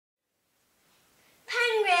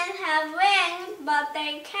have wings, but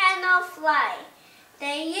they cannot fly.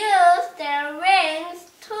 They use their wings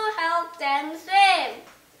to help them swim.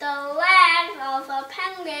 The legs of a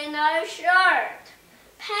penguin are short.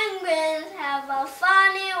 Penguins have a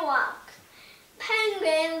funny walk.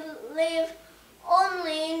 Penguins live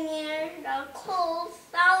only near the cold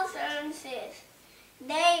southern seas.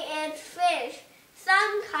 They eat fish.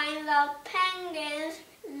 Some kinds of penguins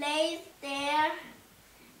lay their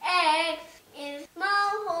eggs in small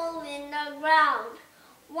holes in the ground.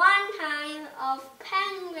 One kind of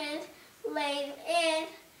penguins lays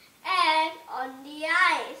its egg on the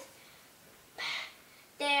ice.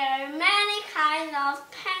 There are many kinds of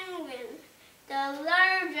penguins. The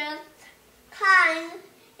largest kind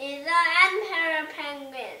is the emperor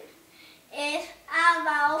penguin. It's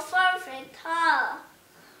about 4 feet tall.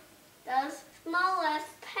 The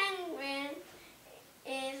smallest penguin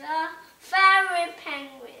is a fairy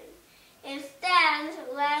penguin. It stands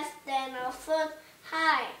less than a foot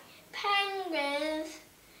high. Penguins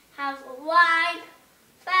have white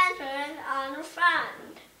feathers on the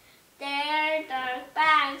front. Their dark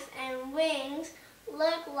backs and wings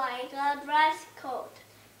look like a dress coat.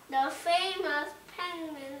 The famous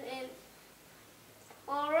penguin is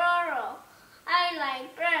Pororo. I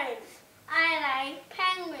like birds. I like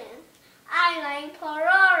penguins. I like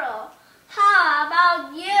Pororo. How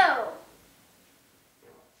about you?